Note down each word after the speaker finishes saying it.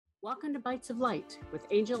Welcome to Bites of Light with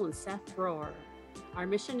Angel and Seth Rohr. Our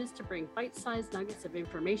mission is to bring bite-sized nuggets of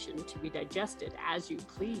information to be digested as you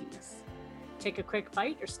please. Take a quick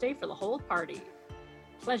bite or stay for the whole party.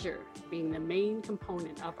 Pleasure being the main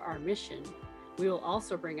component of our mission, we will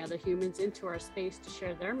also bring other humans into our space to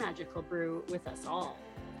share their magical brew with us all.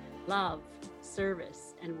 Love,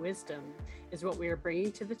 service, and wisdom is what we are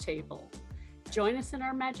bringing to the table. Join us in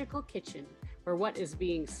our magical kitchen, where what is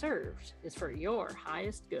being served is for your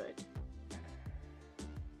highest good.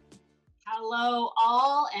 Hello,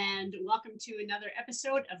 all, and welcome to another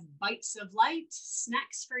episode of Bites of Light,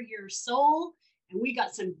 snacks for your soul. And we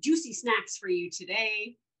got some juicy snacks for you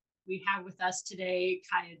today. We have with us today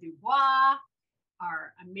Kaya Dubois,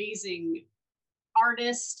 our amazing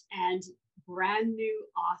artist and brand new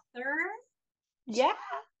author. Yeah.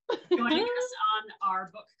 Joining us on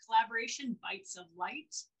our book collaboration, Bites of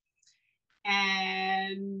Light.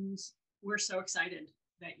 And we're so excited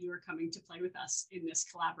that you are coming to play with us in this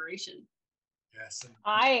collaboration. Yes. And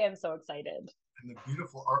I am so excited. And the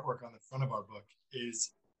beautiful artwork on the front of our book is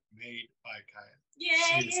made by Kaya.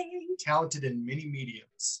 Yay! She is talented in many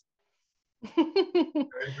mediums.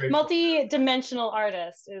 Multi-dimensional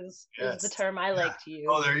artist is the term I like to use.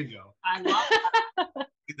 Oh, there you go. I love that.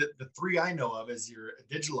 The three I know of is you're a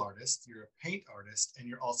digital artist, you're a paint artist, and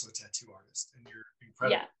you're also a tattoo artist. And you're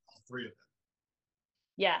incredible, all three of them.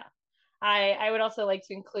 Yeah. I would also like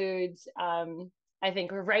to include, I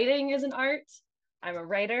think writing is an art. I'm a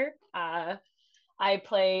writer. I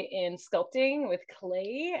play in sculpting with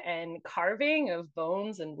clay and carving of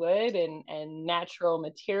bones and wood and natural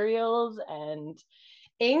materials and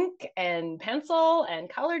ink and pencil and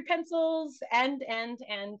colored pencils and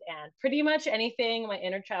pretty much anything my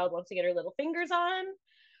inner child wants to get her little fingers on,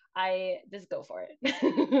 I just go for it.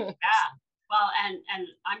 Yeah. Well, and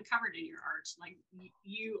I'm covered in your art. Like,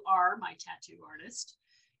 you are my tattoo artist,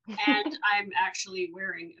 and I'm actually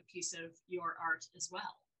wearing a piece of your art as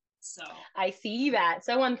well. So I see that.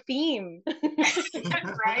 So on theme.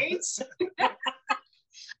 Right?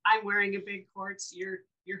 I'm wearing a big quartz. You're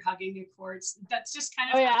hugging a quartz. That's just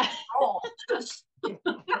kind of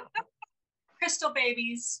crystal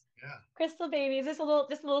babies. Yeah. Crystal babies. Just a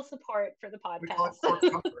little support for the podcast. We call it quartz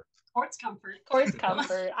comfort. Quartz comfort. Quartz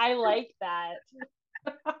comfort. I like that.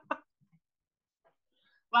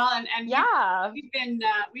 Well, and yeah, we've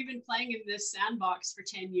been playing in this sandbox for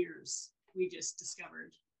 10 years. We just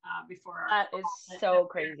discovered before that is so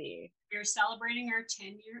crazy. We're celebrating our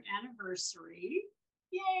 10-year anniversary.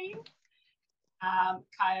 Yay!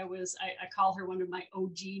 Kaya was, I call her one of my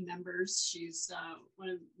OG members. She's one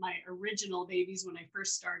of my original babies when I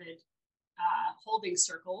first started holding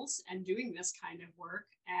circles and doing this kind of work.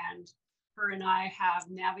 And her and I have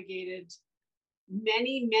navigated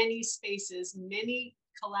many, many spaces, many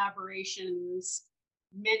collaborations,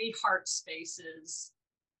 many heart spaces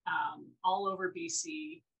all over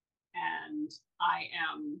BC. And I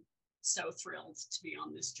am so thrilled to be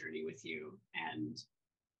on this journey with you and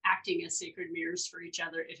acting as sacred mirrors for each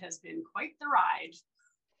other. It has been quite the ride.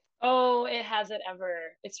 Oh, it hasn't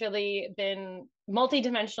ever. It's really been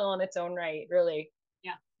multidimensional in its own right, really.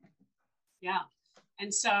 Yeah. Yeah.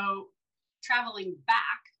 And so traveling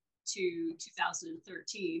back to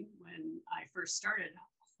 2013, when I first started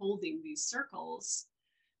holding these circles,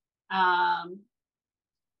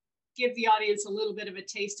 give the audience a little bit of a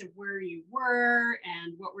taste of where you were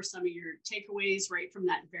and what were some of your takeaways right from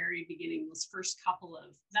that very beginning,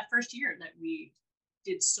 that first year that we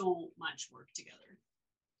did so much work together.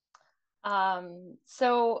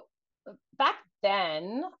 So back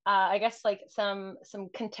then, I guess like some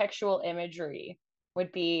contextual imagery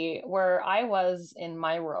would be where I was in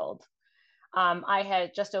my world. I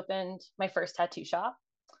had just opened my first tattoo shop,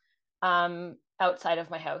 outside of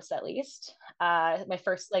my house, at least. My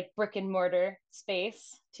first like brick and mortar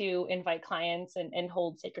space to invite clients and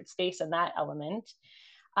hold sacred space in that element.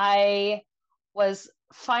 I was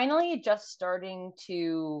finally just starting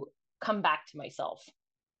to come back to myself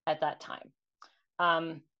at that time.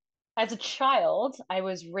 As a child, I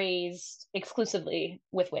was raised exclusively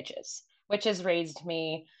with witches. Witches raised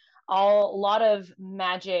me. A lot of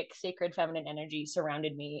magic, sacred feminine energy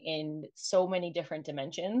surrounded me in so many different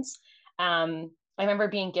dimensions. I remember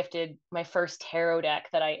being gifted my first tarot deck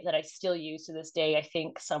that I still use to this day. I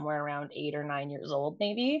think somewhere around 8 or 9 years old,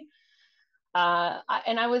 maybe.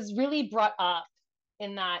 And I was really brought up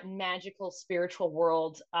in that magical spiritual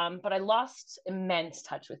world, but I lost immense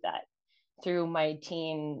touch with that through my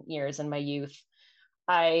teen years and my youth.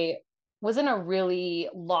 I was in a really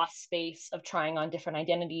lost space of trying on different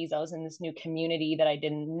identities. I was in this new community that I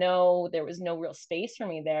didn't know. There was no real space for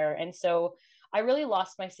me there. And so I really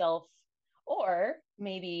lost myself, or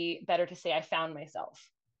maybe better to say I found myself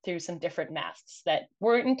through some different masks that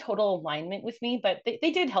weren't in total alignment with me, but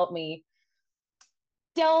they did help me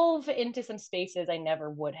delve into some spaces I never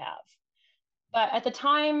would have. But at the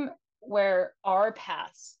time where our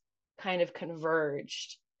paths kind of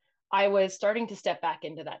converged, I was starting to step back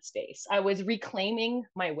into that space. I was reclaiming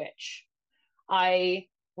my witch. I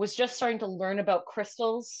was just starting to learn about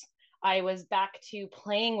crystals. I was back to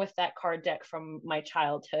playing with that card deck from my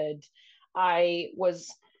childhood. I was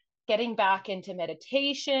getting back into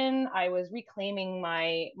meditation. I was reclaiming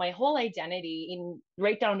my whole identity in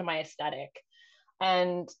right down to my aesthetic.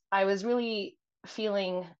 And I was really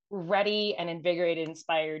feeling ready and invigorated,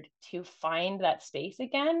 inspired to find that space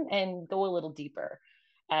again and go a little deeper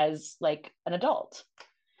as like an adult.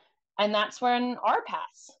 And that's when our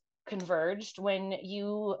paths converged, when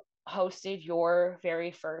you hosted your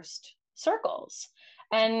very first circles.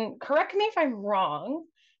 And correct me if I'm wrong,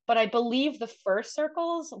 but I believe the first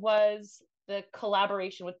circles was the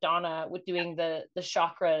collaboration with Donna with doing the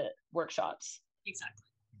chakra workshops. Exactly.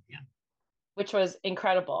 Yeah. Which was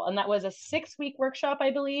incredible. And that was a 6-week workshop,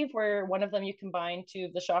 I believe, where one of them you combined two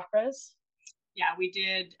of the chakras. Yeah, we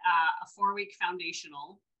did a 4-week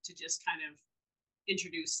foundational to just kind of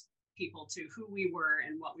introduce people to who we were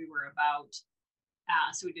and what we were about.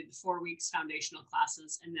 So we did the 4 weeks foundational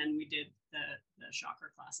classes, and then we did the chakra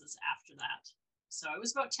classes after that. So it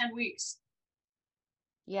was about 10 weeks.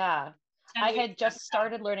 Yeah. I had just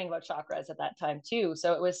started learning about chakras at that time too.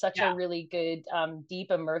 So it was such a really good, deep,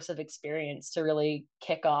 immersive experience to really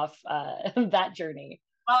kick off that journey.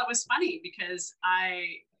 Well, it was funny because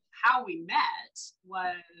how we met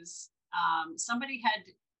was somebody had,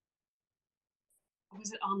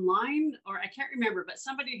 was it online or I can't remember, but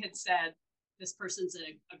somebody had said, this person's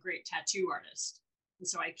a great tattoo artist. And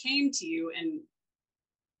so I came to you and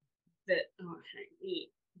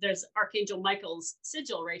there's Archangel Michael's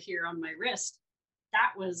sigil right here on my wrist.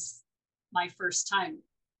 That was my first time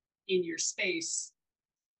in your space.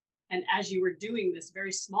 And as you were doing this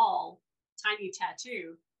very small, tiny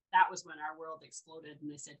tattoo, that was when our world exploded.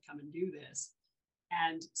 And they said, come and do this.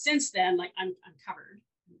 And since then, like I'm covered.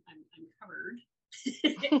 I'm covered.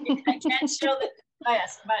 I can't show the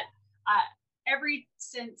bias, but ever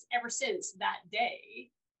since that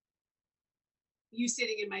day, you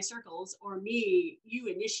sitting in my circles or you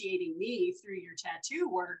initiating me through your tattoo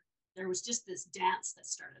work, there was just this dance that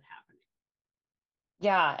started happening.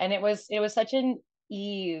 Yeah. And it was such an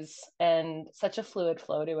ease and such a fluid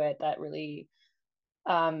flow to it that really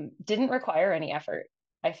didn't require any effort.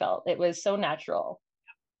 I felt it was so natural.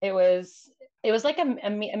 It was like an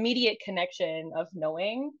immediate connection of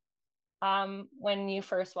knowing when you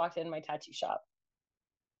first walked in my tattoo shop.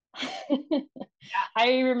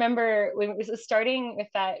 I remember when it was starting with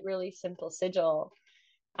that really simple sigil,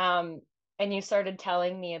 and you started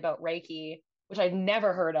telling me about Reiki, which I'd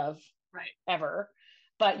never heard of ever,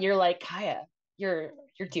 but you're like, Kaya, you're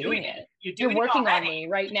doing it. You're working on me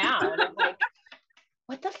right now. And I'm like,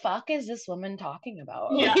 what the fuck is this woman talking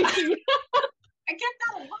about? Yeah. I get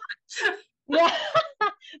that a lot. Yeah.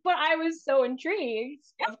 But I was so intrigued,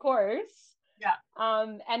 of course. Yeah.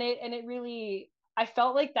 And it really, I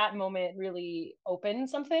felt like that moment really opened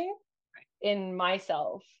something in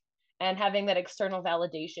myself, and having that external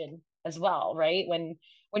validation as well, right? When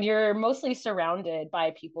you're mostly surrounded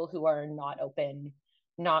by people who are not open,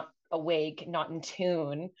 not awake, not in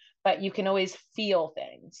tune, but you can always feel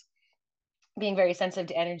things, being very sensitive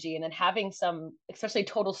to energy, and then having some, especially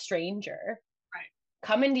total stranger,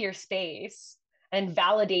 come into your space and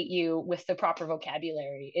validate you with the proper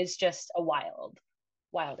vocabulary is just a wild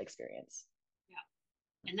experience.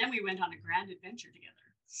 And then we went on a grand adventure together.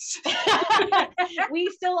 We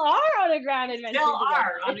still are on a grand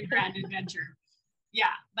adventure.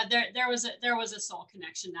 Yeah, but there was a soul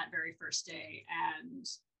connection that very first day, and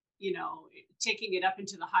taking it up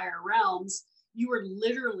into the higher realms, you were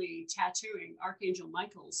literally tattooing Archangel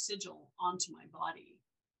Michael's sigil onto my body.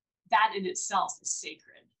 That in itself is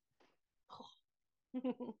sacred.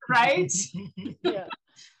 Right? Yeah.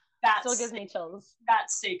 That still gives me chills.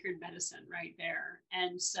 That's sacred medicine right there.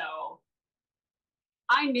 And so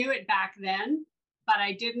I knew it back then, but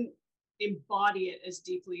I didn't embody it as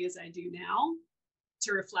deeply as I do now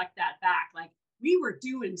to reflect that back. Like, we were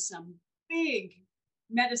doing some big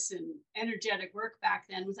medicine, energetic work back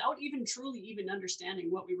then without even truly even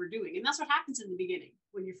understanding what we were doing. And that's what happens in the beginning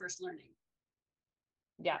when you're first learning.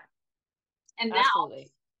 Yeah. And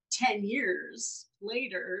absolutely. Now, 10 years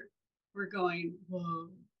later, we're going,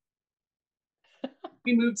 whoa.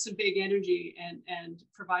 We moved some big energy and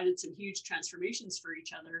provided some huge transformations for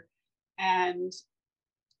each other. And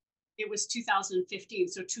it was 2015.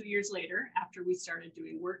 So 2 years later, after we started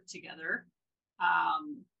doing work together,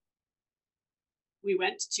 we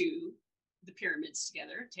went to the pyramids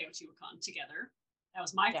together, Teotihuacan together. That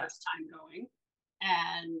was my first time going.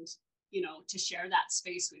 And, you know, to share that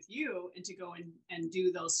space with you and to go and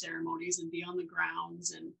do those ceremonies and be on the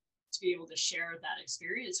grounds and to be able to share that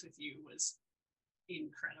experience with you was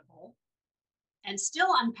incredible. And still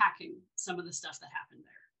unpacking some of the stuff that happened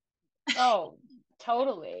there. Oh,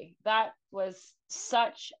 totally. That was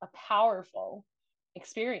such a powerful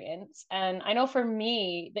experience. And I know for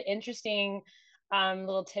me, the interesting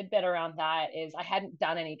little tidbit around that is I hadn't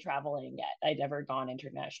done any traveling yet. I'd never gone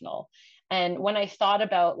international. And when I thought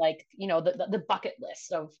about, like, you know, the bucket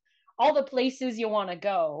list of all the places you want to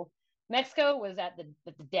go, Mexico was at the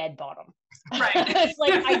dead bottom. Right. It's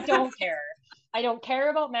like, I don't care. I don't care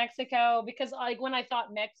about Mexico, because like when I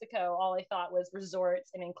thought Mexico, all I thought was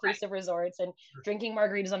resorts and inclusive resorts and drinking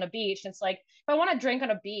margaritas on a beach. And it's like, if I want to drink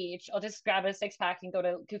on a beach, I'll just grab a 6-pack and go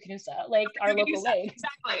to Kukanusa, like our local lake.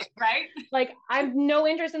 Exactly. Right. Like, I have no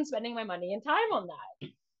interest in spending my money and time on that.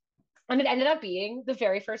 And it ended up being the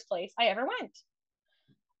very first place I ever went.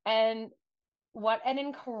 And what an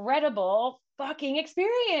incredible fucking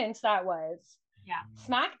experience that was. Yeah.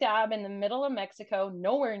 Smack dab in the middle of Mexico,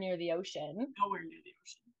 nowhere near the ocean. Nowhere near the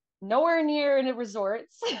ocean. Nowhere near any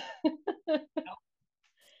resorts. Nope.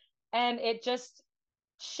 And it just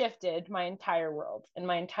shifted my entire world and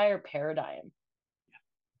my entire paradigm.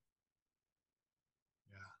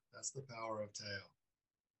 Yeah, that's the power of Teo.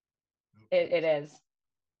 It is.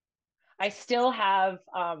 I still have,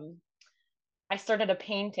 I started a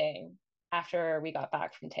painting after we got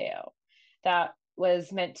back from Teo that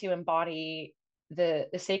was meant to embody the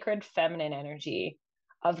sacred feminine energy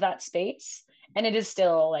of that space. And it is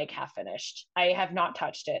still like half finished. I have not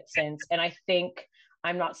touched it since. And I think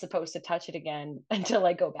I'm not supposed to touch it again until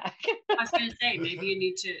I go back. I was going to say, maybe you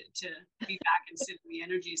need to be back and sit in the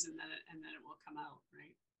energies, and then it will come out,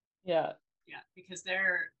 right? Yeah. Yeah, because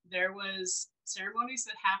there was ceremonies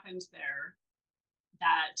that happened there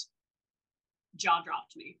that jaw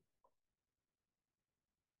dropped me.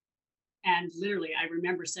 And literally, I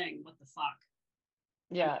remember saying, what the fuck?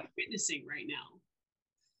 Yeah. I'm witnessing right now.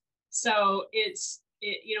 So it's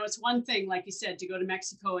one thing, like you said, to go to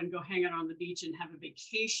Mexico and go hang out on the beach and have a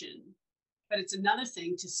vacation. But it's another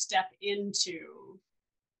thing to step into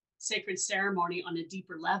sacred ceremony on a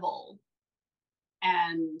deeper level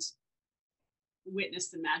and witness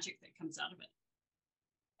the magic that comes out of it.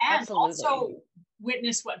 And Absolutely. also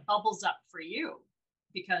witness what bubbles up for you.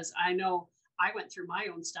 Because I know I went through my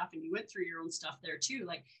own stuff and you went through your own stuff there too.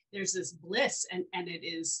 Like, there's this bliss and it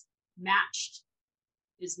is matched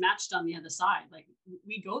on the other side. Like,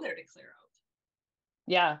 we go there to clear out.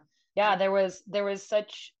 Yeah. Yeah. There was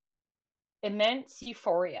such immense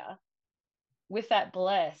euphoria with that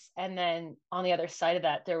bliss. And then on the other side of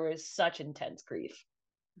that, there was such intense grief.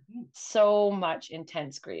 Mm-hmm. So much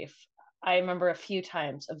intense grief. I remember a few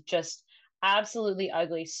times of just absolutely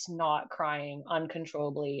ugly snot crying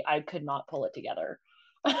uncontrollably. I could not pull it together.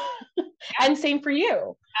 Yeah. And same for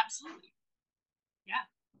you. Absolutely.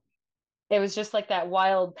 Yeah. It was just like that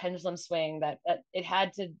wild pendulum swing that it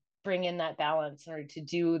had to bring in that balance in order to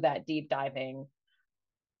do that deep diving.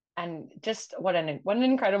 And just what an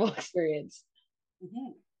incredible experience.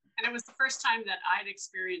 Mm-hmm. And it was the first time that I'd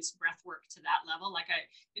experienced breath work to that level. Like,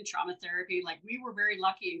 in trauma therapy, like, we were very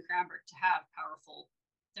lucky in Cranbrook to have powerful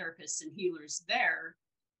therapists and healers there,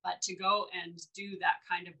 but to go and do that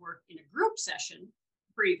kind of work in a group session,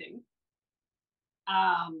 breathing,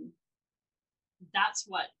 that's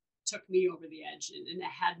what took me over the edge, and it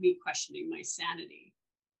had me questioning my sanity.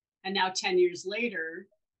 And now 10 years later,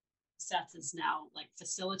 Seth is now like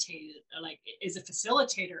is a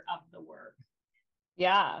facilitator of the work.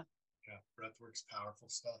 Yeah. Yeah, breathwork's powerful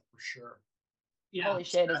stuff for sure. Yeah. Holy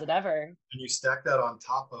shit, is it ever? And you stack that on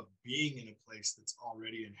top of being in a place that's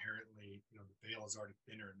already inherently, you know, the veil is already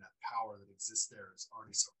thinner, and that power that exists there is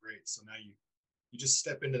already so great. So now you just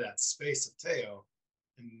step into that space of Teo,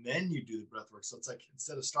 and then you do the breath work. So it's like,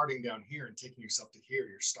 instead of starting down here and taking yourself to here,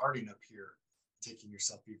 you're starting up here, taking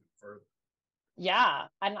yourself even further. Yeah.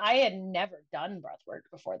 And I had never done breath work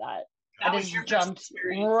before that. I just jumped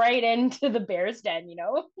experience. Right into the bear's den, you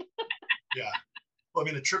know? Yeah. Well, I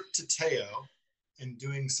mean, a trip to Teo and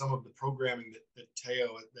doing some of the programming that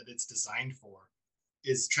Teo, that it's designed for,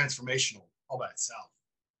 is transformational all by itself.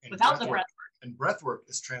 And without the breath work. And breath work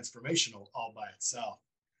is transformational all by itself.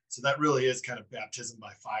 So that really is kind of baptism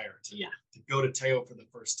by fire to go to Teo for the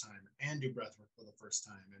first time and do breath work for the first first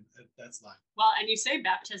time, and that's like, well, and you say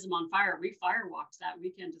baptism on fire. We fire walked that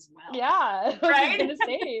weekend as well. Yeah, right. I was gonna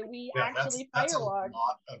say we actually that's a firewalked.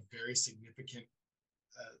 lot of very significant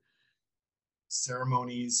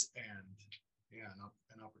ceremonies and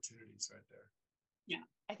opportunities right there. Yeah,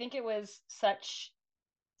 I think it was such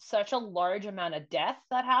a large amount of death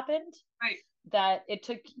that happened, right, that it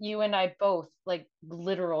took you and I both like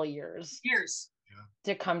literal years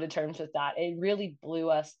to come to terms with that. It really blew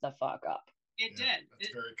us the fuck up. It did.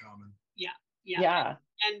 That's very common. Yeah.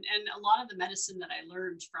 And a lot of the medicine that I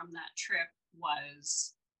learned from that trip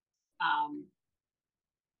was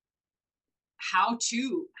how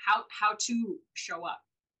to show up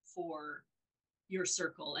for your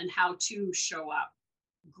circle, and how to show up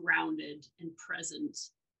grounded and present,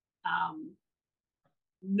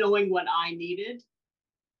 knowing what I needed.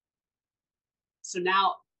 So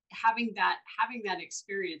now having that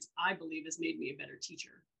experience, I believe, has made me a better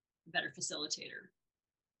teacher, a better facilitator,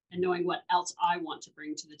 and knowing what else I want to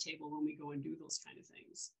bring to the table when we go and do those kind of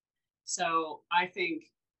things. So I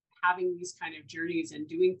think having these kind of journeys and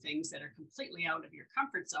doing things that are completely out of your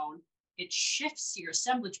comfort zone, it shifts your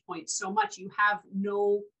assemblage point so much. You have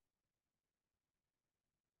no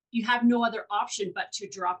other option but to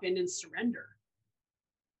drop in and surrender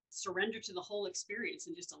to the whole experience,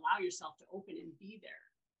 and just allow yourself to open and be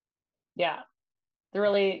there. Yeah. There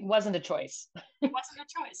really wasn't a choice. It wasn't a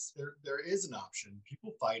choice. There is an option.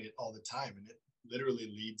 People fight it all the time, and it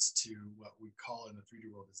literally leads to what we call in the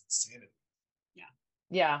 3D world as insanity.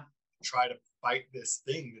 Yeah. Try to fight this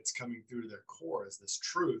thing that's coming through to their core as this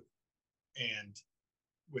truth, and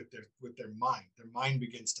with their mind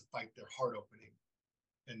begins to fight their heart opening,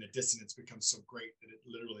 and the dissonance becomes so great that it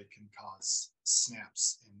literally can cause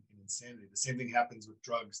snaps and insanity. The same thing happens with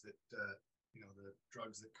drugs that the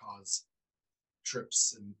drugs that cause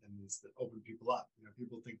trips and these that open people up.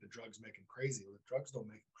 People think the drugs make them crazy. Well, the drugs don't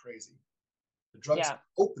make them crazy. The drugs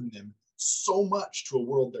open them so much to a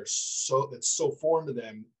world that's so foreign to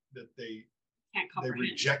them that they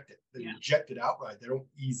reject it. They reject it outright. They don't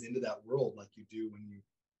ease into that world like you do when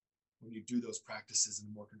you do those practices in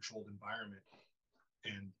a more controlled environment.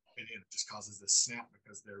 And it just causes this snap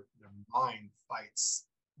because their mind fights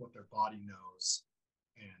what their body knows,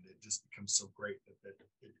 and it just becomes so great that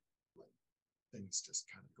things just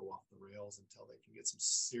kind of go off the rails until they can get some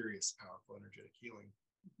serious, powerful, energetic healing.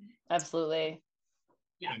 Absolutely.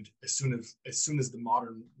 Yeah. And as soon as the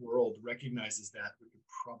modern world recognizes that, we could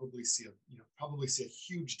probably see a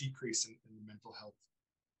huge decrease in mental health.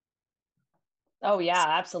 Oh yeah,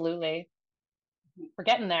 absolutely. We're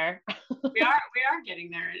getting there. we are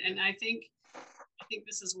getting there, and I think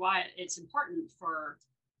this is why it's important for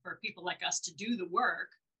people like us to do the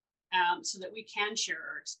work, so that we can share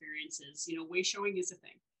our experiences. Way showing is a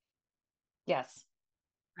thing. Yes.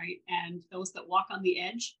 Right. And those that walk on the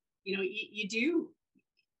edge, you do.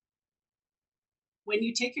 When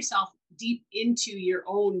you take yourself deep into your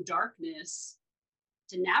own darkness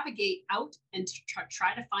to navigate out and to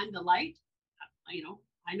try to find the light, I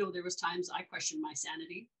know there was times I questioned my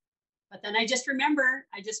sanity, but then I just remember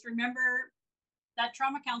that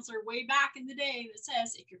trauma counselor way back in the day that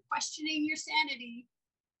says, if you're questioning your sanity,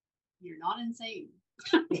 you're not insane.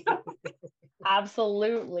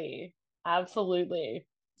 Absolutely. Because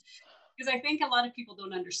I think a lot of people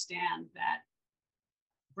don't understand that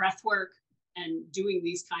breath work and doing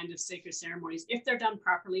these kinds of sacred ceremonies, if they're done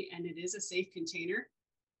properly and it is a safe container,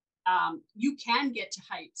 you can get to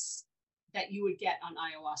heights that you would get on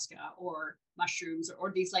ayahuasca or mushrooms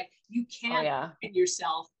or these, like, you can open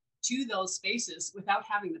yourself to those spaces without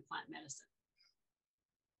having the plant medicine.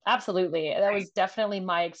 Absolutely. That was definitely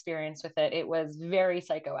my experience with it. It was very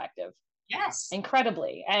psychoactive. Yes.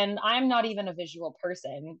 Incredibly. And I'm not even a visual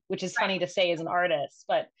person, which is funny to say as an artist,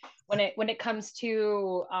 but when it comes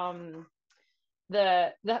to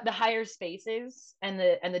the higher spaces and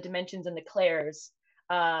the dimensions and the clairs,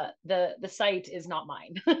 the sight is not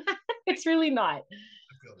mine. It's really not.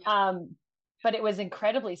 But it was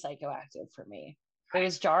incredibly psychoactive for me. It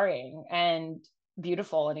was jarring and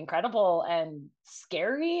beautiful and incredible and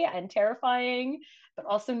scary and terrifying, but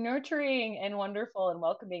also nurturing and wonderful and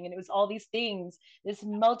welcoming. And it was all these things, this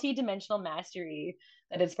multi-dimensional mastery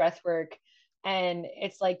that is breath work. And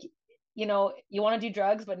it's like, you want to do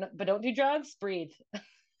drugs, but don't do drugs, breathe.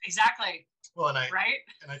 Exactly. Well, and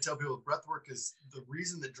I tell people, breath work is the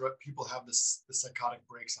reason that people have the psychotic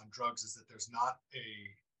breaks on drugs is that there's not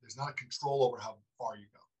a control over how far you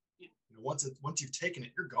go. Yeah. Once you've taken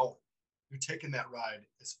it, you're going. You're taking that ride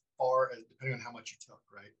as far as, depending on how much you took,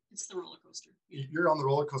 right? It's the roller coaster. Yeah. You're on the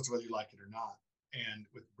roller coaster whether you like it or not. And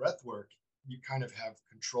with breath work, you kind of have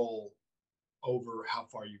control over how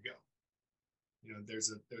far you go. You know, there's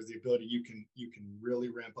the ability you can really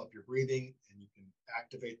ramp up your breathing, and you can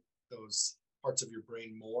activate those parts of your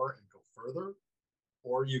brain more and go further,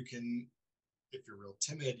 or you can, if you're real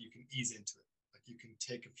timid, you can ease into it. Like you can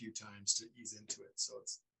take a few times to ease into it. So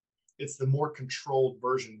it's the more controlled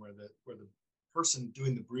version where the person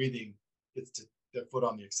doing the breathing gets to their foot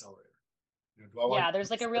on the accelerator. You know, do I want there's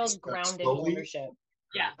like a real grounded slowly, ownership.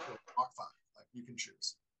 Yeah. Mach 5, like you can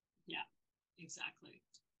choose. Yeah, exactly.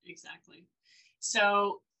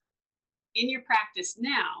 So in your practice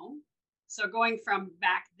now, so going from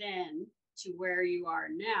back then to where you are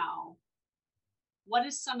now, what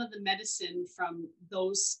is some of the medicine from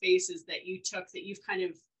those spaces that you took that you've kind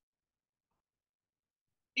of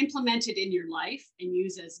implemented in your life and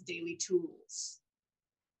use as daily tools?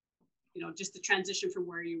 You know, just the transition from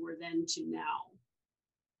where you were then to now.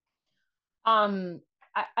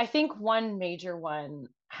 I think one major one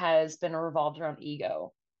has been revolved around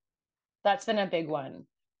ego. That's been a big one.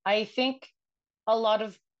 I think a lot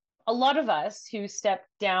of us who step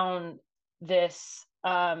down this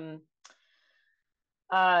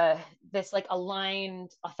this like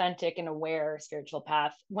aligned, authentic, and aware spiritual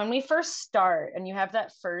path, when we first start and you have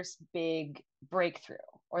that first big breakthrough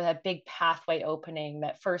or that big pathway opening,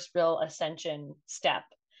 that first real ascension step,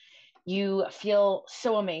 you feel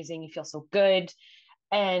so amazing, you feel so good,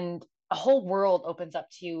 and a whole world opens up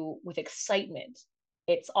to you with excitement.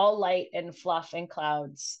 It's all light and fluff and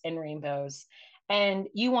clouds and rainbows, and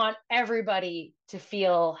you want everybody to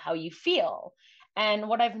feel how you feel. And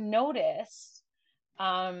what I've noticed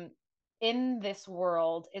in this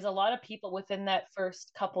world is a lot of people within that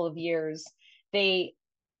first couple of years, they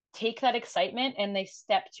take that excitement and they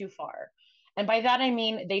step too far. And by that, I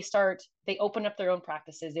mean, they open up their own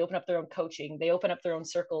practices, they open up their own coaching, they open up their own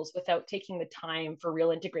circles without taking the time for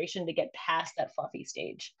real integration to get past that fluffy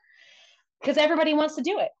stage. Because everybody wants to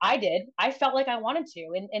do it. I did. I felt like I wanted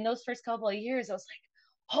to. In those first couple of years, I was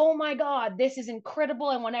like, oh my God, this is incredible.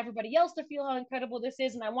 I want everybody else to feel how incredible this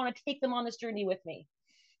is. And I want to take them on this journey with me.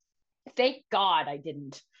 Thank God I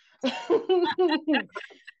didn't.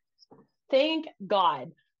 Thank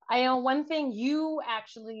God. I know one thing you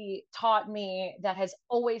actually taught me that has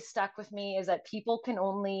always stuck with me is that you can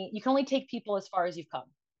only take people as far as you've come.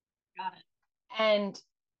 Got it. And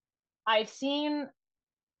I've seen,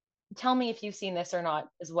 tell me if you've seen this or not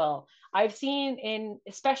as well. I've seen in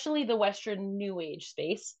especially the Western New Age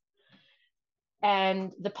space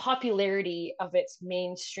and the popularity of its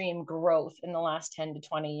mainstream growth in the last 10 to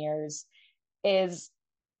 20 years is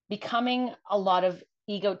becoming a lot of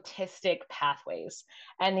egotistic pathways.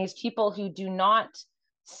 And these people who do not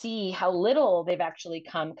see how little they've actually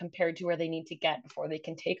come compared to where they need to get before they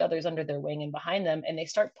can take others under their wing and behind them. And they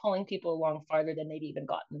start pulling people along farther than they've even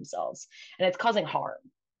gotten themselves. And it's causing harm.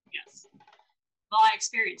 Yes. Well, I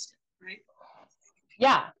experienced it, right?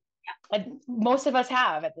 Yeah. And most of us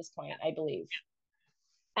have at this point, I believe.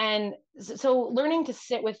 And so learning to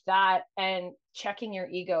sit with that and checking your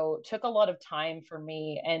ego took a lot of time for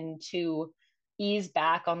me, and to ease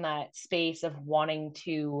back on that space of wanting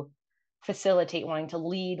to facilitate, wanting to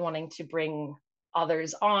lead, wanting to bring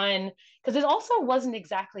others on, because it also wasn't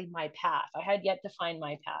exactly my path. I had yet to find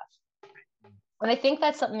my path. And I think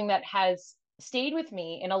that's something that has stayed with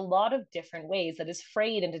me in a lot of different ways, that is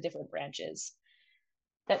frayed into different branches.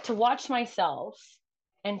 That to watch myself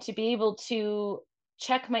and to be able to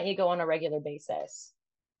check my ego on a regular basis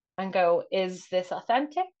and go, is this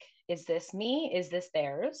authentic? Is this me? Is this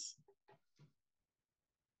theirs?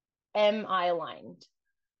 Am I aligned?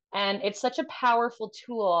 And it's such a powerful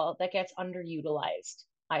tool that gets underutilized,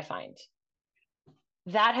 I find.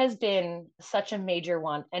 That has been such a major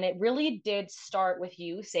one. And it really did start with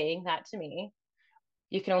you saying that to me.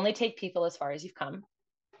 You can only take people as far as you've come,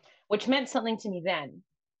 which meant something to me then,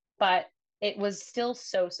 but it was still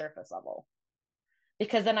so surface level.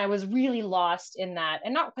 Because then I was really lost in that,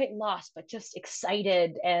 and not quite lost, but just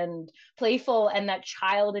excited and playful. And that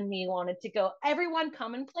child in me wanted to go, everyone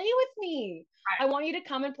come and play with me. Right. I want you to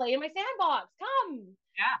come and play in my sandbox. Come.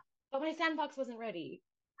 Yeah. But my sandbox wasn't ready.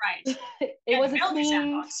 Right. It wasn't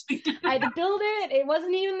clean. I had to build it. It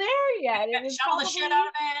wasn't even there yet. It was shovel the shit out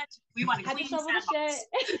of it. We want to clean shovel sandbox.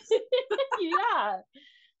 the shit. Yeah.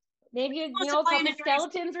 Maybe, a couple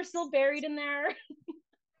skeletons are still buried in there.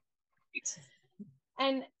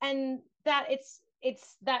 And that it's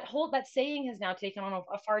that saying has now taken on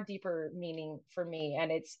a far deeper meaning for me.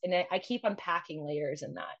 And I keep unpacking layers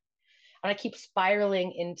in that. And I keep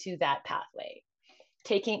spiraling into that pathway,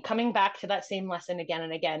 coming back to that same lesson again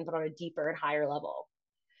and again, but on a deeper and higher level.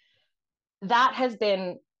 That has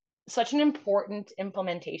been such an important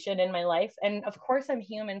implementation in my life. And of course I'm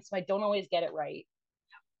human, so I don't always get it right.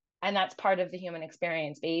 And that's part of the human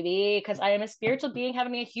experience, baby, because I am a spiritual being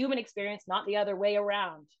having a human experience, not the other way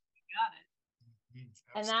around. Got it.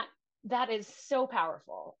 Mm-hmm. And that is so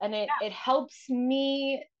powerful. And it Yeah. it helps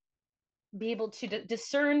me be able to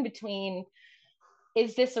discern between,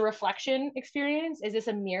 is this a reflection experience? Is this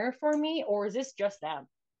a mirror for me? Or is this just them?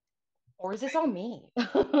 Or is this all me?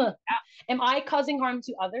 Am I causing harm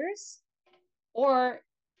to others? Or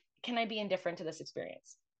can I be indifferent to this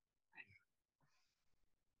experience?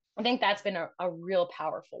 I think that's been a real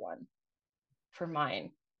powerful one for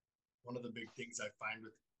mine. One of the big things I find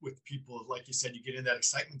with people, like you said, you get in that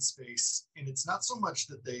excitement space, and it's not so much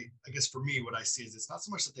that they, I guess for me, what I see is it's not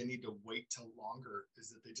so much that they need to wait till longer, is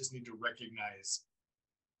that they just need to recognize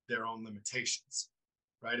their own limitations,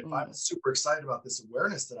 right? If I'm super excited about this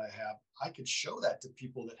awareness that I have, I could show that to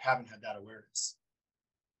people that haven't had that awareness.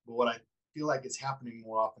 But what I feel like is happening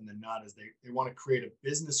more often than not is they want to create a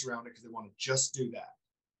business around it because they want to just do that,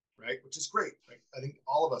 right? Which is great. Like, I think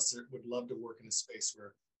all of us would love to work in a space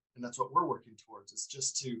where, and that's what we're working towards, is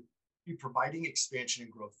just to be providing expansion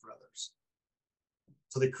and growth for others.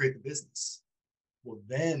 So they create the business. Well,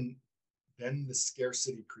 then the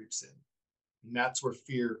scarcity creeps in. And that's where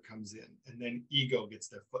fear comes in. And then ego gets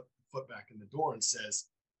their foot back in the door and says,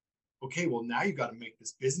 okay, well, now you got to make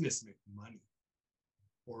this business make money,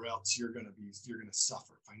 or else you're going to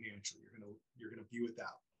suffer financially. You're going to be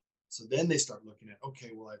without. So then they start looking at,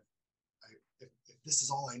 okay, well, if this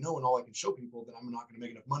is all I know and all I can show people, then I'm not going to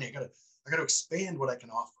make enough money. I got to expand what I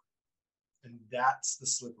can offer. And that's the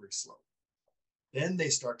slippery slope. Then they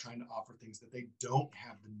start trying to offer things that they don't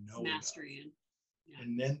have the knowing mastery in.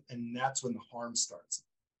 Yeah. And that's when the harm starts.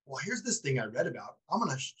 Well, here's this thing I read about. I'm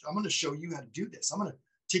gonna show you how to do this. I'm gonna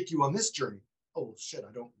take you on this journey. Oh shit,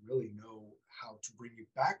 I don't really know how to bring you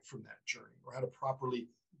back from that journey, or how to properly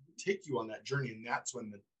take you on that journey. And that's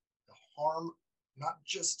when the harm, not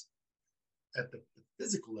just at the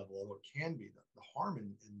physical level, although it can be, the harm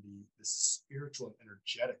in the spiritual and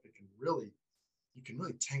energetic, that you can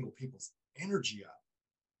really tangle people's energy up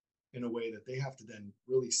in a way that they have to then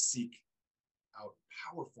really seek out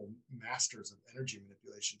powerful masters of energy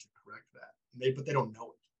manipulation to correct that. But they don't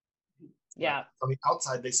know it. Yeah. Right? On the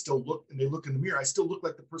outside, they still look, and they look in the mirror. I still look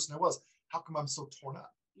like the person I was. How come I'm so torn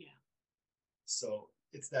up? Yeah. So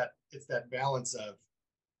it's that balance of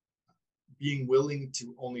being willing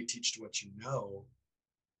to only teach to what you know,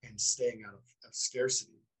 and staying out of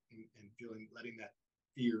scarcity, and letting that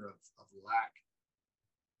fear of lack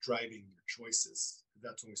driving your choices.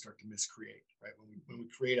 That's when we start to miscreate, right? When we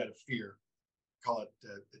create out of fear, call it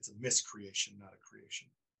it's a miscreation, not a creation.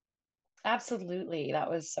 Absolutely. That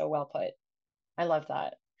was so well put. I love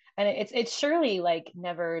that. And it's surely like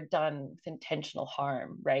never done with intentional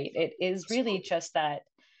harm, right? It is really just that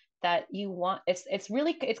you want,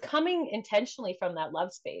 it's coming intentionally from that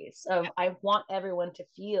love space of, I want everyone to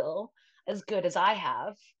feel as good as I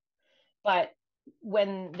have. But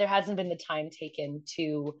when there hasn't been the time taken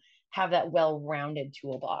to have that well-rounded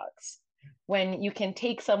toolbox, when you can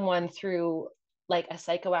take someone through like a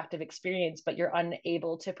psychoactive experience, but you're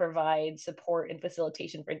unable to provide support and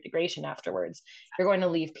facilitation for integration afterwards, you're going to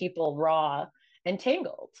leave people raw and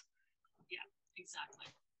tangled. Yeah, exactly.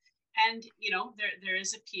 And, there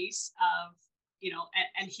is a piece of,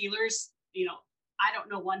 and healers, I don't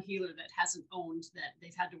know one healer that hasn't owned that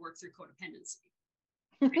they've had to work through codependency.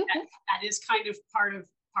 Right? that is kind of part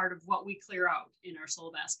of what we clear out in our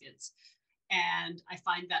soul baskets. And I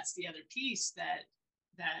find that's the other piece, that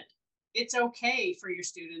it's okay for your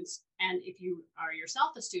students, and if you are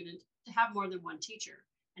yourself a student, to have more than one teacher.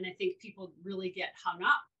 And I think people really get hung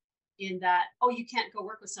up in that, oh, you can't go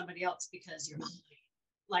work with somebody else because you're not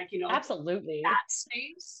like, absolutely, that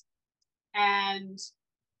space. And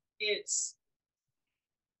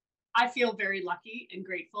I feel very lucky and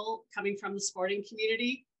grateful coming from the sporting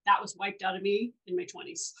community. That was wiped out of me in my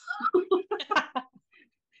 20s.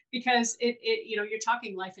 Because you're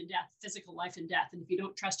talking life and death, physical life and death. And if you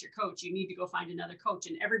don't trust your coach, you need to go find another coach.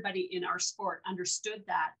 And everybody in our sport understood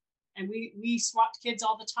that. And we swapped kids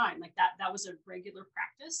all the time. Like that was a regular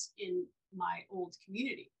practice in my old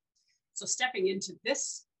community. So stepping into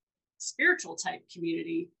this spiritual type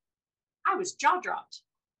community, I was jaw dropped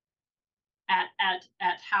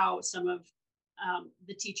at how some of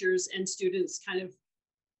the teachers and students kind of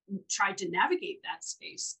tried to navigate that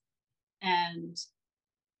space. And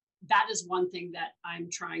that is one thing that I'm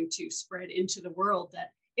trying to spread into the world,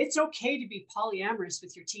 that it's okay to be polyamorous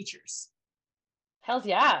with your teachers. Hells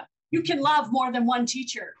yeah. You can love more than one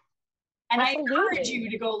teacher. And absolutely. I encourage you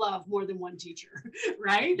to go love more than one teacher,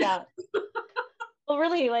 right? Yeah. Well,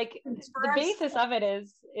 really, like the basis of it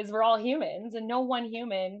is we're all humans, and no one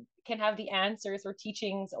human can have the answers or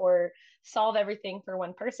teachings or solve everything for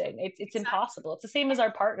one person. It's impossible. It's the same as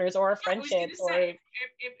our partners or our friendships. Or if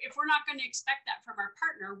we're not going to expect that from our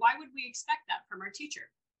partner, why would we expect that from our teacher?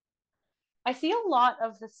 I see a lot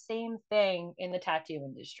of the same thing in the tattoo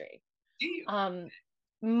industry. Do you?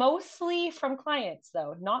 Mostly from clients,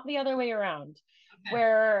 though, not the other way around,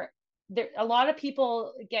 where a lot of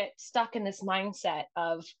people get stuck in this mindset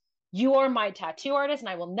of, you are my tattoo artist and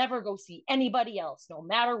I will never go see anybody else, no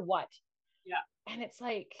matter what. Yeah. And it's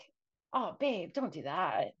like, oh, babe, don't do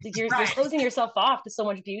that. You're closing yourself off to so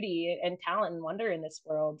much beauty and talent and wonder in this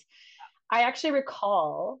world. I actually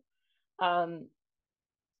recall a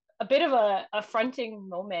bit of a affronting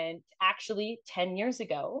moment, actually 10 years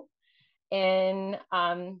ago, in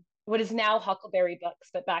what is now Huckleberry Books,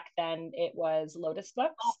 but back then it was Lotus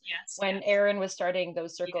Books. Oh, yes. When Erin was starting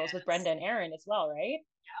those circles with Brenda and Erin as well, right?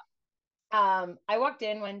 Yeah. I walked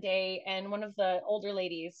in one day and one of the older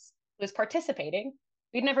ladies was participating.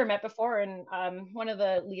 We'd never met before, and one of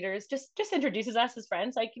the leaders just introduces us as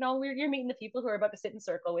friends, like, you know, you're meeting the people who are about to sit in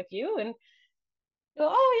circle with you, and go,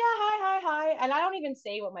 oh yeah, hi. And I don't even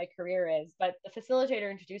say what my career is, but the facilitator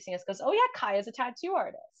introducing us goes, oh yeah, Kai is a tattoo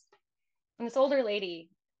artist. And this older lady,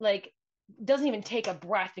 like, doesn't even take a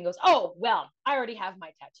breath and goes, oh, well, I already have my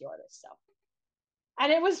tattoo artist, so.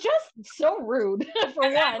 And it was just so rude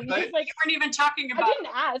for one. Because, like, you weren't even talking about. I didn't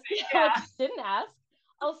ask. Yeah. Like, didn't ask.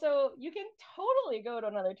 Also, you can totally go to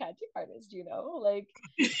another tattoo artist, you know, like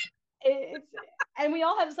it's, and we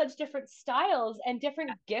all have such different styles and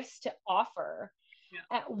different gifts to offer.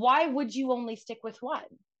 Yeah. Why would you only stick with one?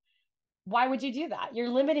 Why would you do that? You're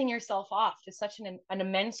limiting yourself off to such an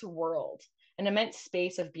immense world, an immense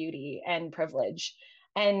space of beauty and privilege.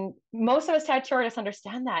 And most of us tattoo artists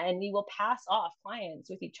understand that, and we will pass off clients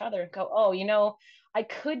with each other and go, oh, you know, I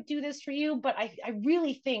could do this for you, but I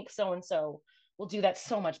really think so-and-so will do that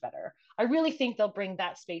so much better. I really think they'll bring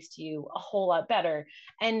that space to you a whole lot better,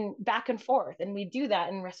 and back and forth. And we do that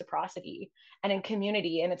in reciprocity and in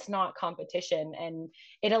community, and it's not competition. And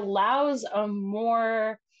it allows a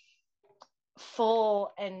more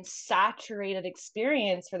full and saturated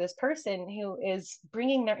experience for this person who is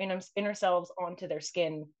bringing their inner selves onto their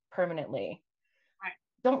skin permanently. Right.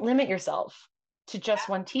 Don't limit yourself to just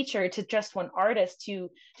one teacher, to just one artist, to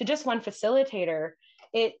just one facilitator.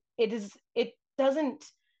 It doesn't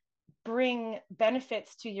bring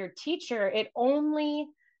benefits to your teacher. It only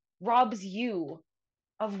robs you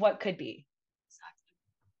of what could be. Exactly.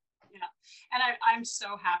 Yeah. And I'm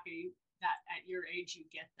so happy that at your age you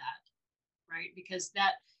get that, right? Because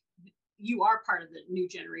that you are part of the new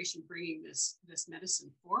generation bringing this medicine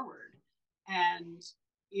forward. And,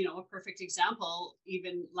 you know, a perfect example,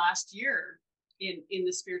 even last year in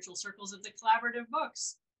the spiritual circles of the collaborative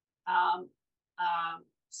books,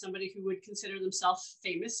 somebody who would consider themselves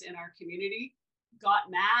famous in our community got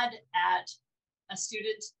mad at a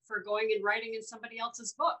student for going and writing in somebody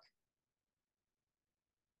else's book.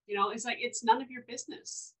 You know, it's like, it's none of your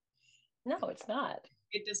business. No, it's not.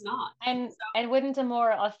 It does not. And wouldn't a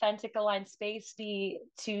more authentic, aligned space be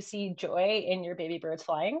to see joy in your baby birds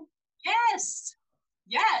flying? Yes.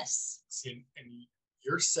 Yes. See, and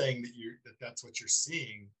you're saying that that's what you're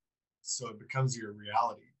seeing, so it becomes your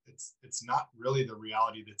reality. It's not really the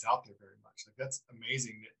reality that's out there very much. Like, that's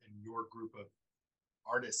amazing that in your group of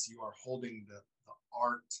artists, you are holding the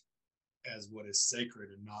art as what is sacred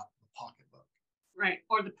and not the pocketbook. Right.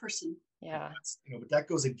 Or the person. Yeah. You know, but that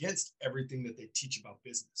goes against everything that they teach about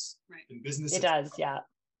business. Right. In business, it does. Yeah.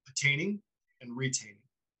 Attaining and retaining.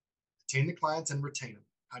 Attain the clients and retain them.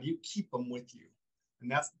 How do you keep them with you?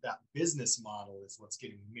 And that business model is what's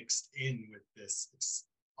getting mixed in with this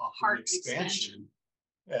offering expansion.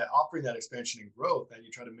 Yeah, offering that expansion and growth, and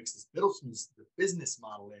you try to mix the business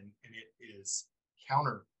model in, and it is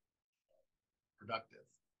counterproductive.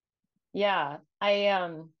 Yeah,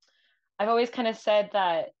 I've always kind of said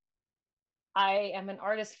that I am an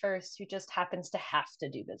artist first who just happens to have to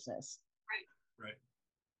do business. Right.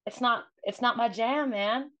 It's not my jam,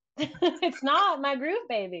 man. It's not my groove,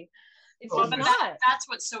 baby. It's just not. That's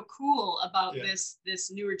what's so cool about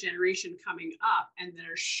this newer generation coming up, and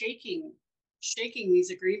they're shaking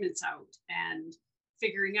these agreements out and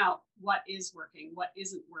figuring out what is working, what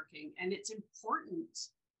isn't working. And it's important,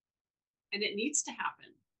 and it needs to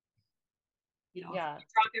happen. You know, yeah.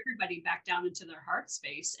 Drop everybody back down into their heart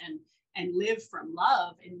space and live from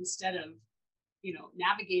love instead of, you know,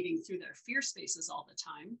 navigating through their fear spaces all the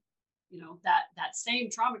time. You know, that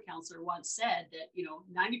same trauma counselor once said that, you know,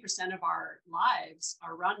 90% of our lives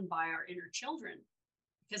are run by our inner children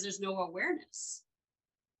because there's no awareness.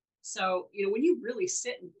 So, you know, when you really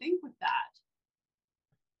sit and think with that,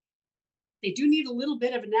 they do need a little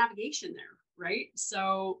bit of a navigation there, right?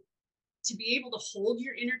 So to be able to hold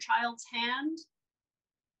your inner child's hand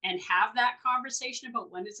and have that conversation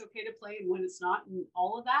about when it's okay to play and when it's not, and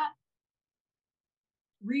all of that,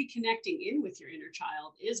 reconnecting in with your inner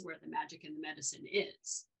child is where the magic and the medicine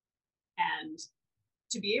is. And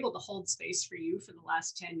to be able to hold space for you for the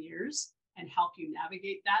last 10 years and help you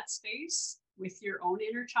navigate that space with your own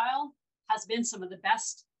inner child has been some of the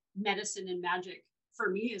best medicine and magic for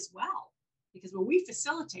me as well. Because when we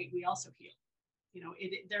facilitate, we also heal. You know,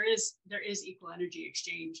 there is equal energy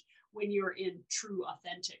exchange when you're in true,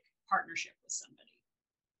 authentic partnership with somebody.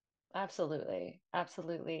 Absolutely.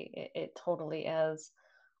 Absolutely. It totally is.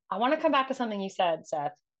 I want to come back to something you said,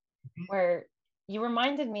 Seth, where you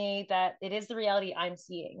reminded me that it is the reality I'm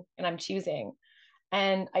seeing and I'm choosing.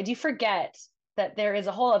 And I do forget that there is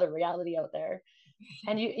a whole other reality out there.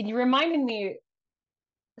 And you reminded me.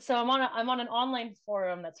 So I'm on an online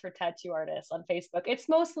forum that's for tattoo artists on Facebook. It's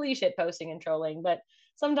mostly shit posting and trolling, but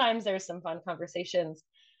sometimes there's some fun conversations.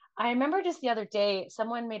 I remember just the other day,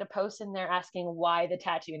 someone made a post in there asking why the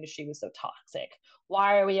tattoo industry was so toxic.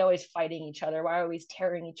 Why are we always fighting each other? Why are we always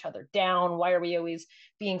tearing each other down? Why are we always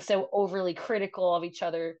being so overly critical of each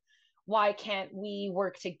other? Why can't we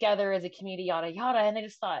work together as a community, yada, yada? And I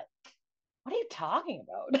just thought, what are you talking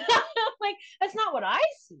about? Like, that's not what I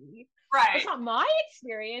see. Right. That's not my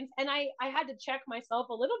experience. And I had to check myself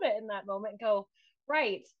a little bit in that moment and go,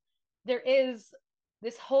 right, there is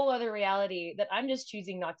this whole other reality that I'm just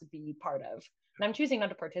choosing not to be part of. And I'm choosing not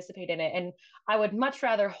to participate in it. And I would much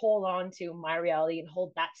rather hold on to my reality and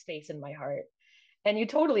hold that space in my heart. And you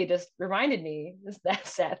totally just reminded me, that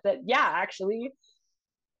Seth, that yeah, actually,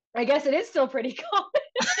 I guess it is still pretty common.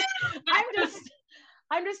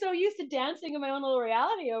 I'm just so used to dancing in my own little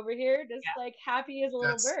reality over here, just like happy as a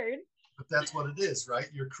little bird. But that's what it is, right?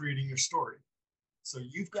 You're creating your story. So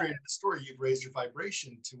you've created a story, you've raised your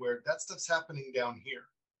vibration to where that stuff's happening down here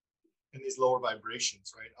in these lower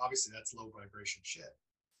vibrations, right? Obviously, that's low vibration shit.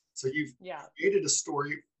 So you've created a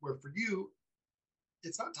story where for you,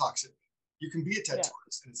 it's not toxic. You can be a tattoo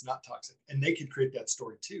artist and it's not toxic. And they can create that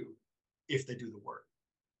story too if they do the work.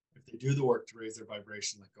 If they do the work to raise their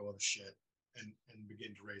vibration, let go of the shit, and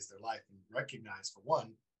begin to raise their life and recognize, for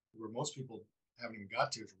one, where most people haven't even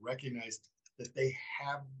got to, is recognize that they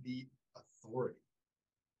have the authority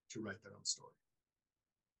to write their own story,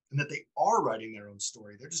 and that they are writing their own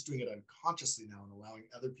story. They're just doing it unconsciously now and allowing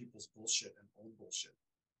other people's bullshit and old bullshit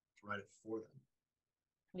to write it for them.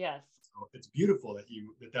 Yes. So it's beautiful that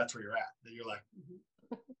that's where you're at, that you're like,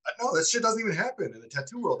 no, this shit doesn't even happen in the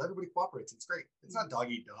tattoo world. Everybody cooperates. It's great. It's not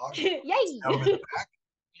dog eat dog. Yay. Yeah.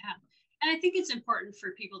 And I think it's important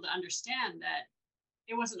for people to understand that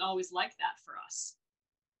it wasn't always like that for us.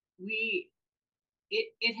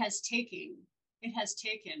 It has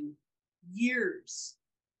taken years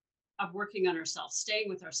of working on ourselves, staying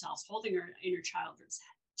with ourselves, holding our inner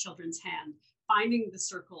children's hand, finding the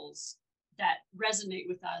circles that resonate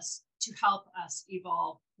with us to help us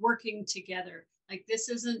evolve, working together. Like, this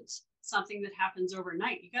isn't something that happens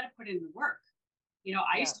overnight. You got to put in the work. You know,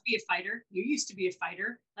 I used to be a fighter. You used to be a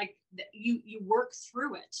fighter. Like, you work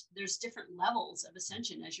through it. There's different levels of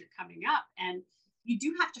ascension as you're coming up. And you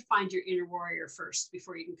do have to find your inner warrior first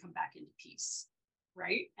before you can come back into peace.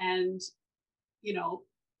 Right. And, you know,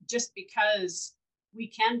 just because we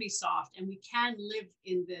can be soft and we can live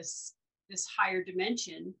in this higher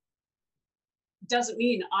dimension doesn't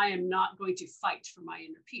mean I am not going to fight for my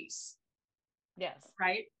inner peace. Yes.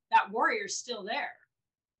 Right. That warrior's still there.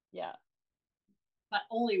 Yeah. But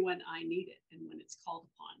only when I need it and when it's called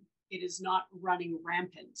upon. It is not running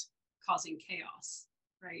rampant, causing chaos,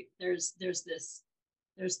 right? There's this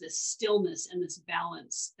stillness and this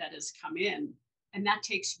balance that has come in, and that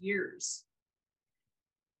takes years.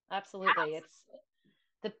 Absolutely.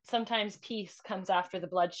 Sometimes peace comes after the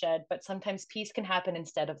bloodshed, but sometimes peace can happen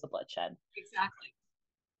instead of the bloodshed. Exactly.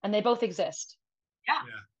 And they both exist. Yeah.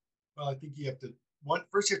 Well, I think you have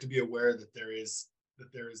to be aware that there is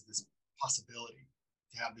this possibility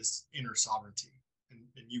to have this inner sovereignty,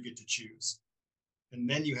 and you get to choose. And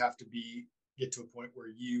then you have to get to a point where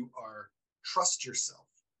you trust yourself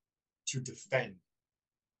to defend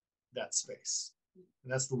that space.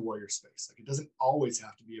 And that's the warrior space. Like, it doesn't always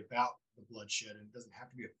have to be about the bloodshed, and it doesn't have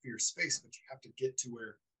to be a fierce space, but you have to get to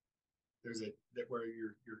where where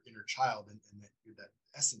your inner child and that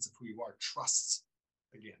essence of who you are trusts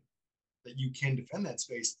again, that you can defend that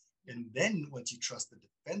space. And then once you trust the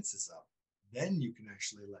defense is up, then you can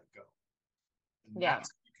actually let go. And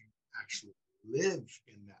that's when you can actually live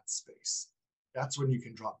in that space. That's when you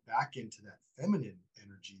can drop back into that feminine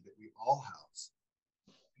energy that we all house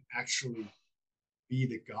and actually be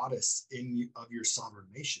the goddess of your sovereign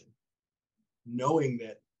nation, knowing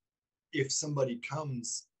that if somebody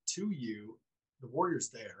comes to you, the warrior's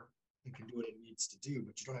there and can do what it needs to do,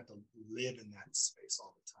 but you don't have to live in that space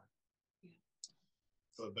all the time.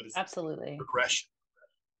 So, but it's absolutely progression.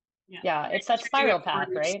 Yeah, it's that spiral path,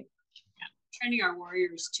 right? Yeah, training our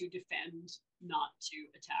warriors to defend, not to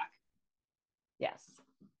attack. Yes.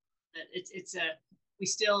 We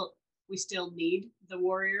still need the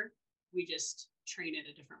warrior. We just train it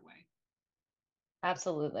a different way.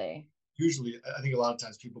 Absolutely. Usually, I think a lot of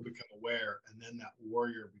times people become aware, and then that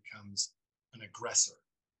warrior becomes an aggressor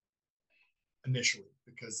initially,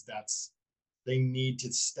 because they need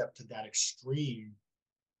to step to that extreme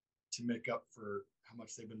to make up for how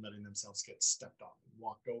much they've been letting themselves get stepped on and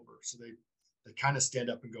walked over. So they kind of stand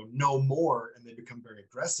up and go, no more, and they become very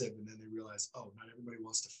aggressive, and then they realize, oh, not everybody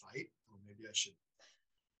wants to fight. Well, maybe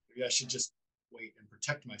I should just wait and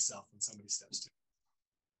protect myself when somebody steps to me.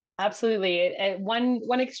 Absolutely.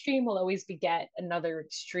 One extreme will always beget another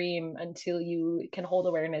extreme until you can hold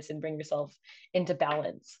awareness and bring yourself into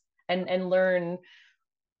balance and learn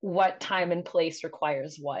what time and place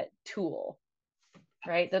requires what tool,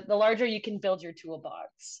 right? The larger you can build your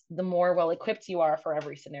toolbox, the more well equipped you are for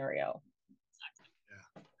every scenario. Exactly.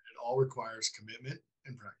 Yeah. It all requires commitment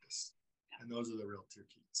and practice. Yeah. And those are the real two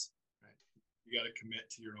keys, right? You got to commit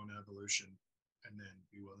to your own evolution and then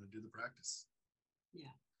be willing to do the practice.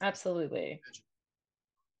 Yeah. Absolutely.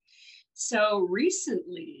 So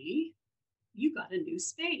recently, you got a new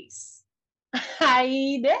space.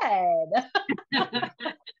 I did.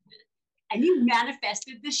 And you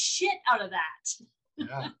manifested the shit out of that.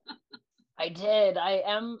 Yeah. I did. I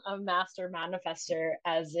am a master manifester,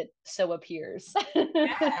 as it so appears.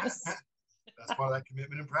 Yes. That's part of that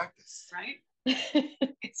commitment and practice. Right?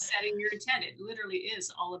 It's setting your intent. It literally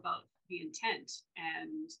is all about the intent,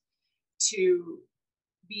 and to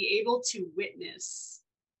be able to witness,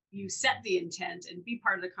 you set the intent and be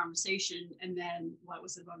part of the conversation, and then what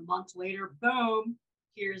was it, about a month later, boom,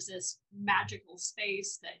 here's this magical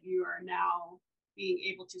space that you are now being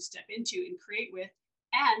able to step into and create with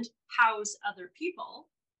and house other people.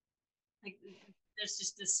 Like, there's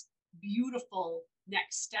just this beautiful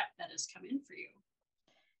next step that has come in for you.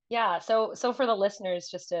 Yeah, so for the listeners,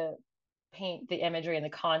 just to paint the imagery and the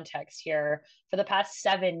context here, for the past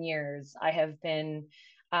 7 years, I have been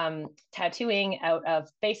tattooing out of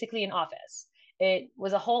basically an office. It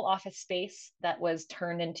was a whole office space that was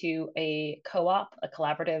turned into a co-op, a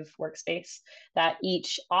collaborative workspace that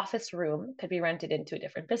each office room could be rented into a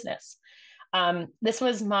different business. This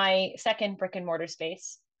was my second brick and mortar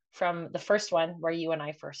space from the first one where you and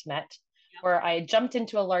I first met, where I jumped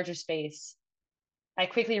into a larger space. I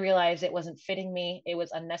quickly realized it wasn't fitting me. It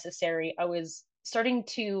was unnecessary. I was starting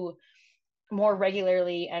to more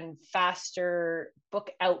regularly and faster book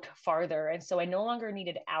out farther. And so I no longer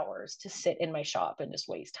needed hours to sit in my shop and just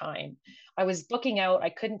waste time. I was booking out. I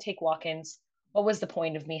couldn't take walk-ins. What was the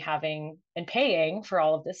point of me having and paying for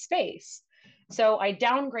all of this space? So I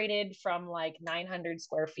downgraded from like 900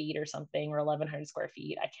 square feet or something, or 1100 square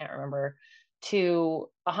feet, I can't remember, to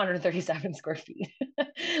 137 square feet.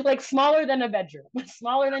 Like smaller than a bedroom,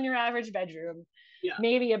 smaller than your average bedroom. Yeah.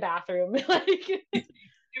 Maybe a bathroom. Like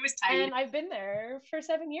it was tiny. And I've been there for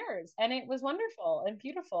 7 years, and it was wonderful and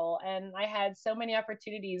beautiful. And I had so many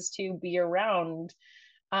opportunities to be around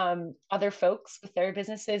other folks with their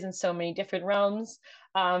businesses in so many different realms.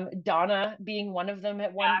 Donna being one of them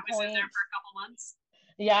at one point. I was in there for a couple months.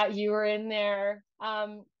 Yeah, you were in there.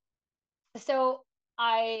 So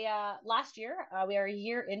I last year, we are a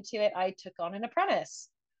year into it, I took on an apprentice,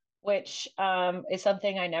 which is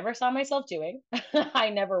something I never saw myself doing.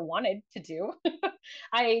 I never wanted to do.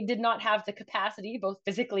 I did not have the capacity, both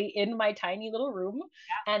physically in my tiny little room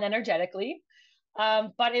and energetically.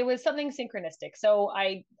 But it was something synchronistic. So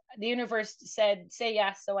the universe said, say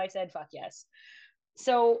yes. So I said, fuck yes.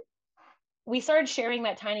 So we started sharing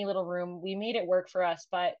that tiny little room. We made it work for us,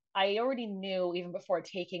 but I already knew, even before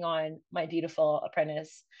taking on my beautiful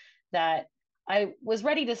apprentice, that I was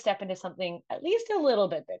ready to step into something at least a little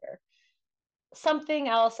bit bigger. Something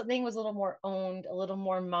else, something was a little more owned, a little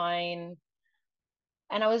more mine.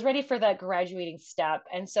 And I was ready for that graduating step.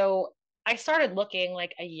 And so I started looking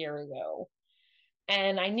like a year ago,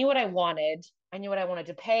 and I knew what I wanted. I knew what I wanted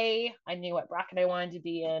to pay. I knew what bracket I wanted to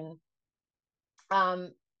be in.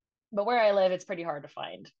 But where I live, it's pretty hard to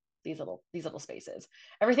find these little spaces.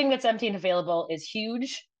 Everything that's empty and available is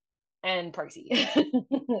huge and pricey.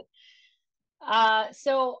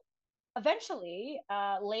 So eventually,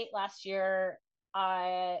 late last year,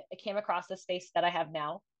 I came across the space that I have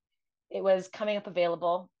now. It was coming up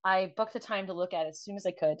available. I booked the time to look at it as soon as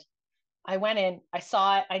I could. I went in, I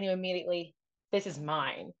saw it, I knew immediately, this is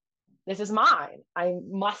mine. This is mine. I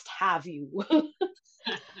must have you.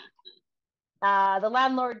 The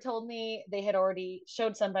landlord told me they had already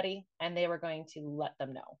showed somebody and they were going to let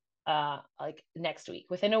them know like next week,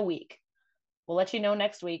 within a week. We'll let you know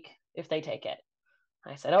next week if they take it.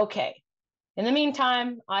 I said, okay. In the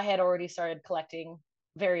meantime, I had already started collecting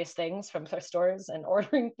various things from thrift stores and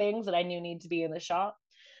ordering things that I knew need to be in the shop.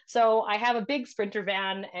 So I have a big Sprinter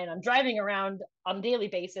van and I'm driving around on a daily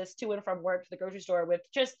basis to and from work to the grocery store with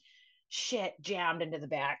just shit jammed into the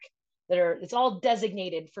back it's all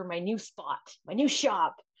designated for my new spot, my new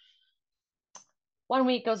shop. 1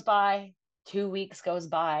 week goes by, 2 weeks goes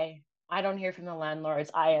by. I don't hear from the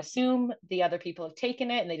landlords. I assume the other people have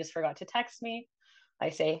taken it and they just forgot to text me. I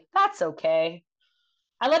say, that's okay.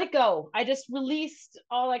 I let it go. I just released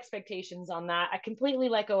all expectations on that. I completely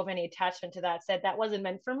let go of any attachment to that, said that wasn't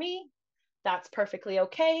meant for me. That's perfectly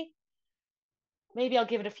okay. Maybe I'll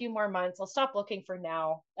give it a few more months. I'll stop looking for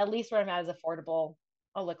now. At least where I'm at is affordable.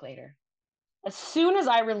 I'll look later. As soon as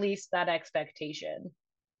I released that expectation,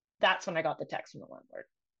 that's when I got the text from the landlord.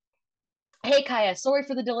 Hey, Kaya, sorry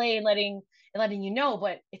for the delay in letting you know,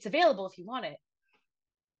 but it's available if you want it.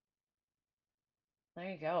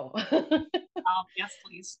 There you go. Yes,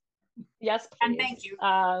 please. Yes, please. And thank you.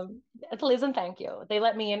 Please and thank you. They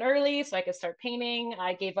let me in early so I could start painting.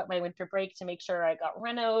 I gave up my winter break to make sure I got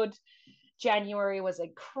renoed. January was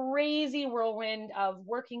a crazy whirlwind of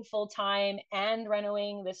working full time and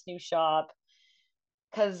renovating this new shop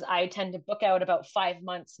because I tend to book out about 5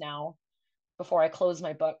 months now before I close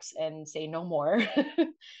my books and say no more.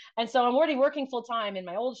 And so I'm already working full time in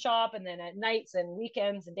my old shop, and then at nights and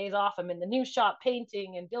weekends and days off, I'm in the new shop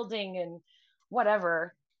painting and building and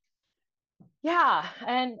whatever. Yeah,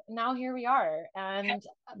 and now here we are. And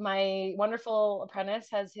my wonderful apprentice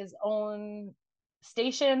has his own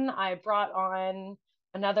station. I brought on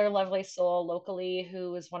another lovely soul locally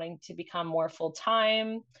who is wanting to become more full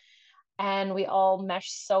time. And we all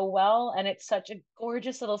mesh so well. And it's such a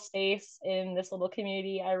gorgeous little space in this little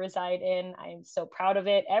community I reside in. I'm so proud of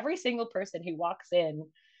it. Every single person who walks in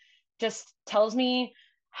just tells me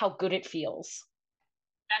how good it feels.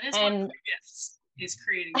 That is one of your gifts, is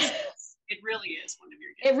creating space. It really is one of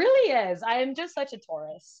your gifts. It really is. I'm just such a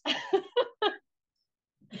Taurus.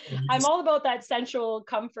 I'm all about that sensual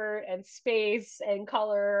comfort and space and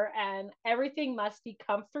color, and everything must be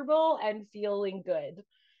comfortable and feeling good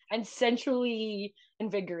and sensually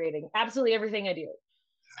invigorating. Absolutely everything I do.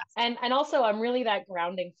 And also I'm really that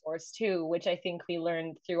grounding force too, which I think we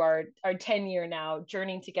learned through our 10-year now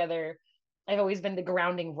journeying together. I've always been the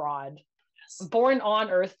grounding rod. Yes. Born on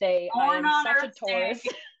Earth Day. I am such a Taurus.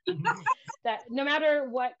 That no matter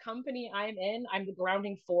what company I'm in, I'm the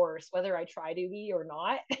grounding force, whether I try to be or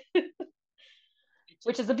not.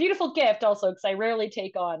 Which is a beautiful gift also, because I rarely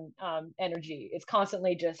take on energy. It's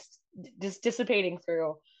constantly just dissipating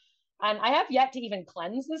through. And I have yet to even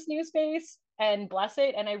cleanse this new space and bless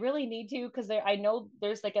it. And I really need to, because I know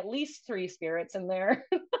there's like at least 3 spirits in there.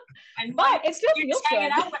 But it still feels good.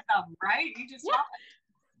 Hanging out with them, right? You just love it.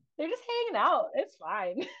 They're just hanging out. It's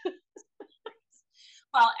fine.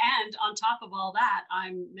 Well, and on top of all that,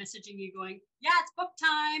 I'm messaging you going, yeah, it's book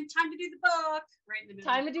time. Time to do the book. Right in the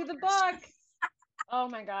middle. Time to do the book. Oh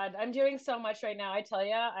my God. I'm doing so much right now. I tell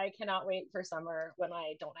you, I cannot wait for summer when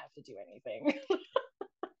I don't have to do anything.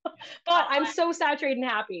 But I'm so saturated and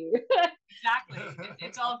happy. Exactly.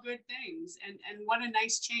 It's all good things. And what a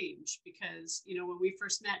nice change, because, you know, when we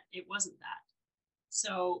first met, it wasn't that.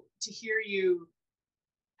 So to hear you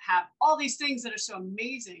have all these things that are so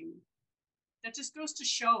amazing, that just goes to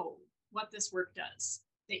show what this work does,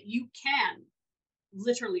 that you can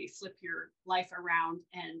literally flip your life around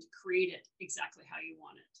and create it exactly how you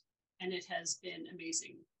want it. And it has been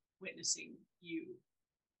amazing witnessing you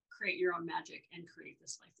create your own magic and create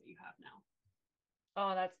this life that you have now.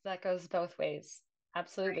 Oh, that goes both ways.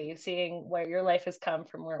 Absolutely. Right. Seeing where your life has come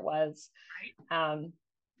from where it was. Right.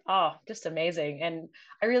 Oh, just amazing. And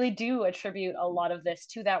I really do attribute a lot of this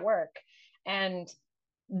to that work. And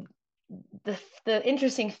the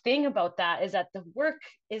interesting thing about that is that the work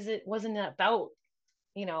wasn't about,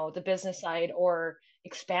 you know, the business side or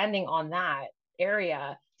expanding on that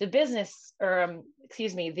area. The business, or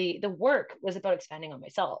the work was about expanding on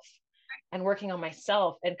myself and working on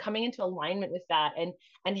myself and coming into alignment with that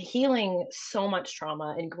and healing so much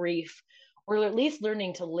trauma and grief, or at least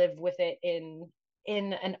learning to live with it in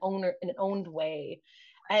an owned way,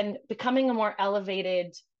 and becoming a more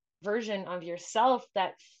elevated version of yourself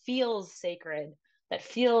that feels sacred, that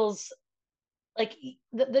feels like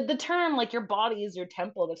the term, like your body is your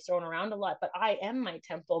temple, that's thrown around a lot, but I am my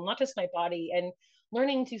temple, not just my body. And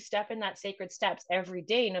learning to step in that sacred steps every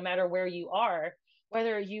day, no matter where you are,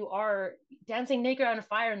 whether you are dancing naked on a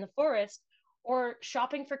fire in the forest or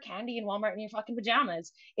shopping for candy in Walmart in your fucking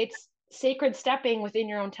pajamas. It's sacred stepping within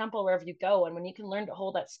your own temple wherever you go. And when you can learn to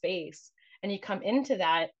hold that space and you come into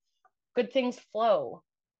that, good things flow.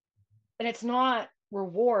 And it's not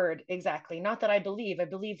reward exactly. Not that I believe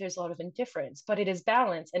there's a lot of indifference, but it is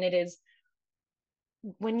balance. And it is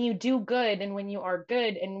when you do good and when you are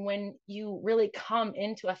good and when you really come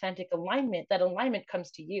into authentic alignment, that alignment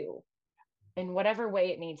comes to you in whatever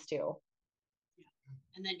way it needs to. Yeah.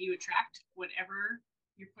 And then you attract whatever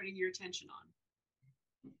you're putting your attention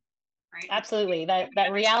on. Right? Absolutely.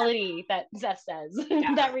 That reality that Zeth says,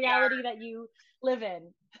 that reality that you live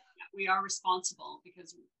in. We are responsible,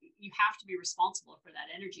 because you have to be responsible for that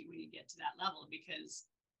energy when you get to that level, because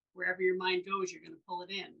wherever your mind goes, you're going to pull it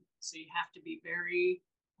in. So you have to be very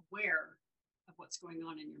aware of what's going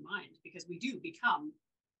on in your mind, because we do become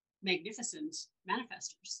magnificent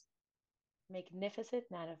manifestors. Magnificent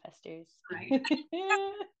manifestors. Right.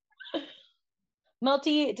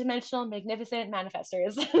 Multi-dimensional magnificent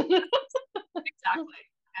manifestors. Exactly.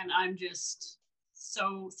 And I'm just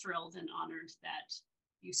so thrilled and honored that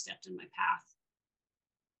you stepped in my path.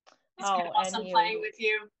 It's been awesome playing with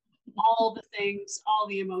you. All the things, all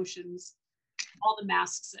the emotions, all the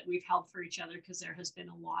masks that we've held for each other, because there has been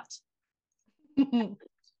a lot. You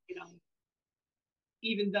know,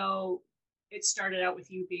 even though it started out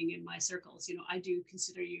with you being in my circles, you know, I do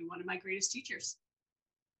consider you one of my greatest teachers.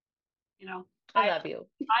 You know, I love you.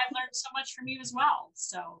 I've learned so much from you as well.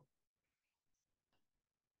 So,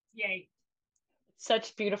 yay.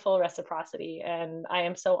 Such beautiful reciprocity. And I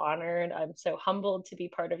am so honored. I'm so humbled to be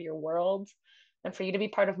part of your world. And for you to be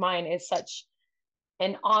part of mine is such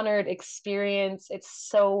an honored experience. It's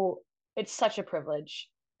such a privilege.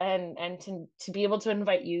 And to be able to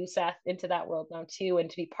invite you, Seth, into that world now too, and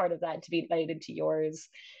to be part of that, and to be invited into yours.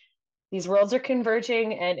 These worlds are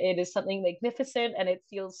converging, and it is something magnificent, and it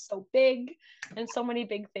feels so big, and so many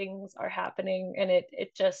big things are happening, and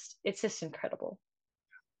it's just incredible.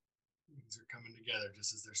 Things are coming together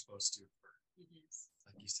just as they're supposed to.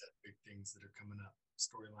 Like you said, big things that are coming up.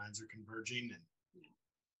 Storylines are converging, and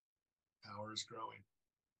power is growing.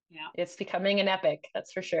 Yeah, it's becoming an epic,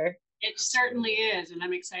 that's for sure. It certainly is, and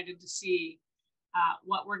I'm excited to see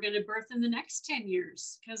what we're going to birth in the next 10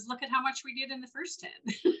 years, because look at how much we did in the first 10.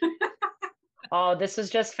 Oh, this was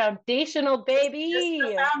just foundational, baby.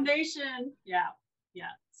 Just the foundation. Yeah.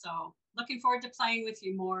 So looking forward to playing with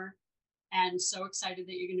you more, and so excited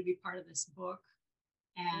that you're going to be part of this book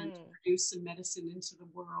and produce some medicine into the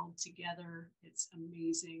world together. It's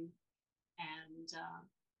amazing. And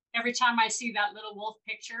every time I see that little wolf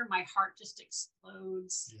picture, my heart just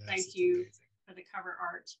explodes. Yes, thank you amazing. For the cover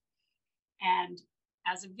art. And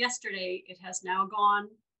as of yesterday, it has now gone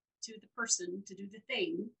to the person to do the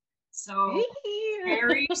thing. So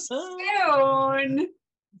very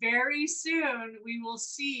soon, we will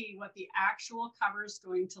see what the actual cover is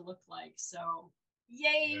going to look like. So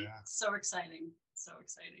yay, so exciting.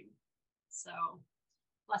 So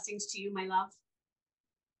blessings to you, my love.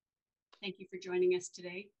 Thank you for joining us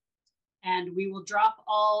today. And we will drop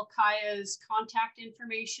all Kaya's contact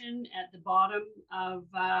information at the bottom of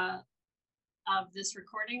this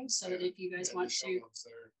recording, so that if you guys want to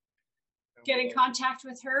get in contact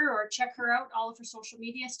with her or check her out, all of her social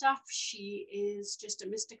media stuff, she is just a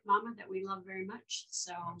mystic mama that we love very much.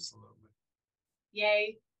 So absolutely.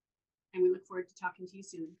 Yay. And we look forward to talking to you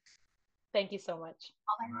soon. Thank you so much.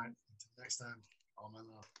 All right. Until next time, all my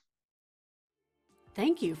love.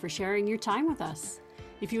 Thank you for sharing your time with us.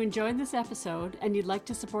 If you enjoyed this episode and you'd like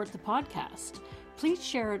to support the podcast, please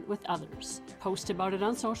share it with others, post about it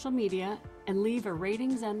on social media, and leave a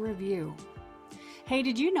ratings and review. Hey,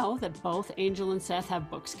 did you know that both Angel and Seth have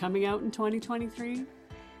books coming out in 2023?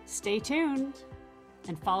 Stay tuned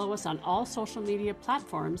and follow us on all social media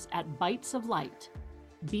platforms at Bites of Light,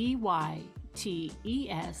 BYTESOFLIGHT.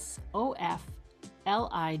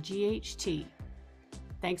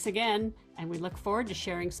 Thanks again, and we look forward to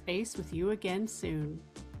sharing space with you again soon.